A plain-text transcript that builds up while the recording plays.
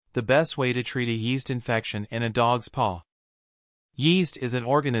The best way to treat a yeast infection in a dog's paw. Yeast is an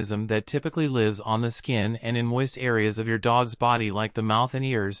organism that typically lives on the skin and in moist areas of your dog's body like the mouth and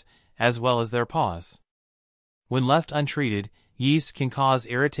ears, as well as their paws. When left untreated, yeast can cause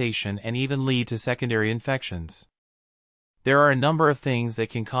irritation and even lead to secondary infections. There are a number of things that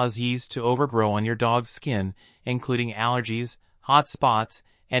can cause yeast to overgrow on your dog's skin, including allergies, hot spots,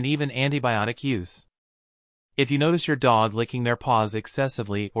 and even antibiotic use. If you notice your dog licking their paws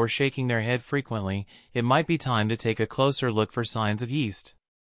excessively or shaking their head frequently, it might be time to take a closer look for signs of yeast.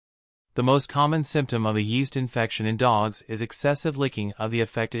 The most common symptom of a yeast infection in dogs is excessive licking of the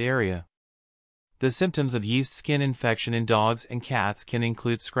affected area. The symptoms of yeast skin infection in dogs and cats can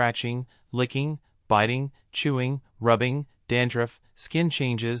include scratching, licking, biting, chewing, rubbing, dandruff, skin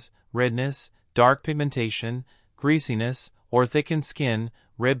changes, redness, dark pigmentation, greasiness, or thickened skin,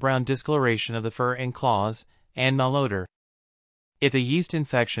 red-brown discoloration of the fur and claws, and malodor. If a yeast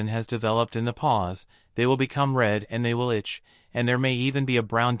infection has developed in the paws, they will become red and they will itch, and there may even be a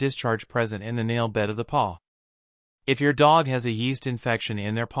brown discharge present in the nail bed of the paw. If your dog has a yeast infection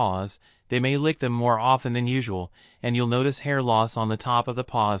in their paws, they may lick them more often than usual, and you'll notice hair loss on the top of the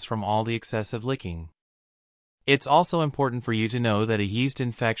paws from all the excessive licking. It's also important for you to know that a yeast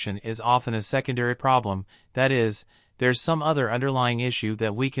infection is often a secondary problem, that is, there's some other underlying issue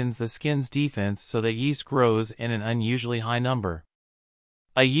that weakens the skin's defense so that yeast grows in an unusually high number.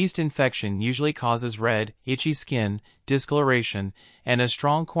 A yeast infection usually causes red, itchy skin, discoloration, and a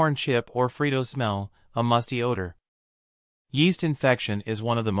strong corn chip or Frito smell, a musty odor. Yeast infection is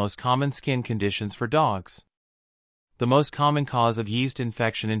one of the most common skin conditions for dogs. The most common cause of yeast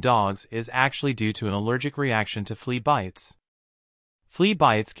infection in dogs is actually due to an allergic reaction to flea bites. Flea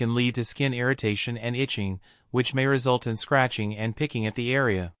bites can lead to skin irritation and itching, which may result in scratching and picking at the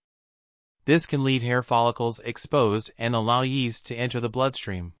area. This can leave hair follicles exposed and allow yeast to enter the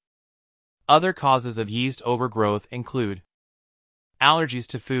bloodstream. Other causes of yeast overgrowth include allergies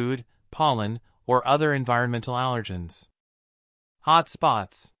to food, pollen, or other environmental allergens. Hot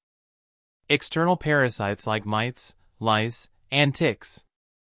spots. External parasites like mites, lice, and ticks.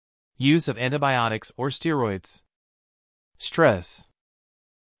 Use of antibiotics or steroids. Stress.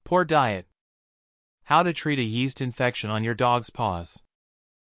 Poor diet. How to treat a yeast infection on your dog's paws.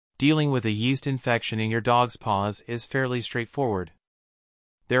 Dealing with a yeast infection in your dog's paws is fairly straightforward.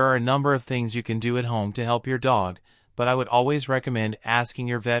 There are a number of things you can do at home to help your dog, but I would always recommend asking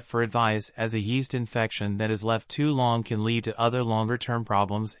your vet for advice, as a yeast infection that is left too long can lead to other longer-term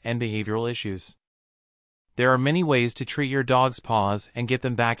problems and behavioral issues. There are many ways to treat your dog's paws and get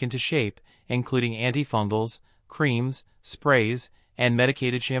them back into shape, including antifungals, creams, sprays, and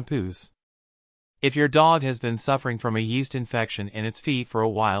medicated shampoos. If your dog has been suffering from a yeast infection in its feet for a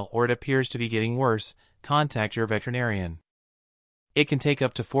while or it appears to be getting worse, contact your veterinarian. It can take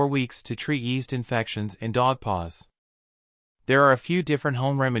up to 4 weeks to treat yeast infections in dog paws. There are a few different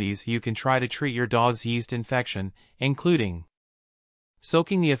home remedies you can try to treat your dog's yeast infection, including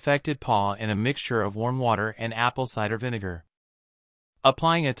soaking the affected paw in a mixture of warm water and apple cider vinegar,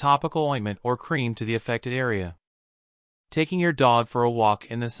 applying a topical ointment or cream to the affected area, taking your dog for a walk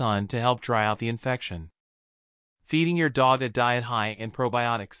in the sun to help dry out the infection, feeding your dog a diet high in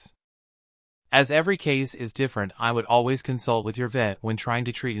probiotics. As every case is different, I would always consult with your vet when trying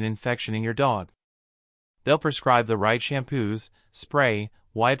to treat an infection in your dog. They'll prescribe the right shampoos, spray,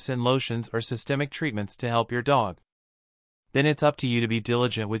 wipes and lotions or systemic treatments to help your dog. Then it's up to you to be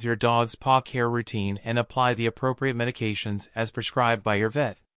diligent with your dog's paw care routine and apply the appropriate medications as prescribed by your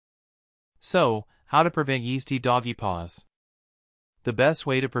vet. So, how to prevent yeasty doggy paws? The best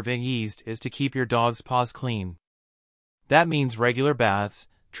way to prevent yeast is to keep your dog's paws clean. That means regular baths,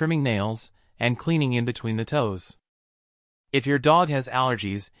 trimming nails, and cleaning in between the toes. If your dog has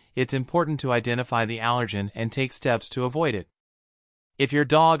allergies, it's important to identify the allergen and take steps to avoid it. If your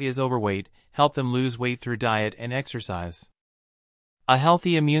dog is overweight, help them lose weight through diet and exercise. A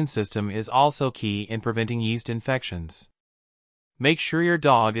healthy immune system is also key in preventing yeast infections. Make sure your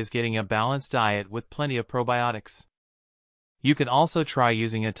dog is getting a balanced diet with plenty of probiotics. You can also try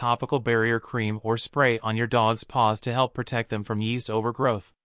using a topical barrier cream or spray on your dog's paws to help protect them from yeast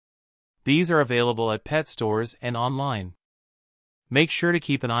overgrowth. These are available at pet stores and online. Make sure to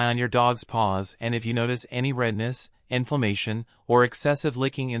keep an eye on your dog's paws, and if you notice any redness, inflammation, or excessive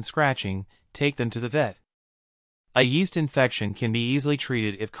licking and scratching, take them to the vet. A yeast infection can be easily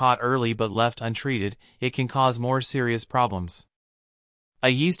treated if caught early, but left untreated, it can cause more serious problems. A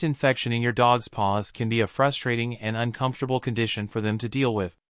yeast infection in your dog's paws can be a frustrating and uncomfortable condition for them to deal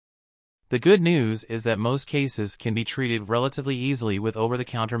with. The good news is that most cases can be treated relatively easily with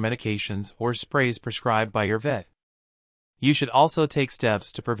over-the-counter medications or sprays prescribed by your vet. You should also take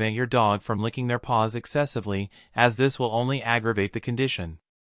steps to prevent your dog from licking their paws excessively, as this will only aggravate the condition.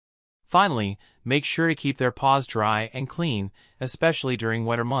 Finally, make sure to keep their paws dry and clean, especially during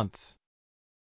wetter months.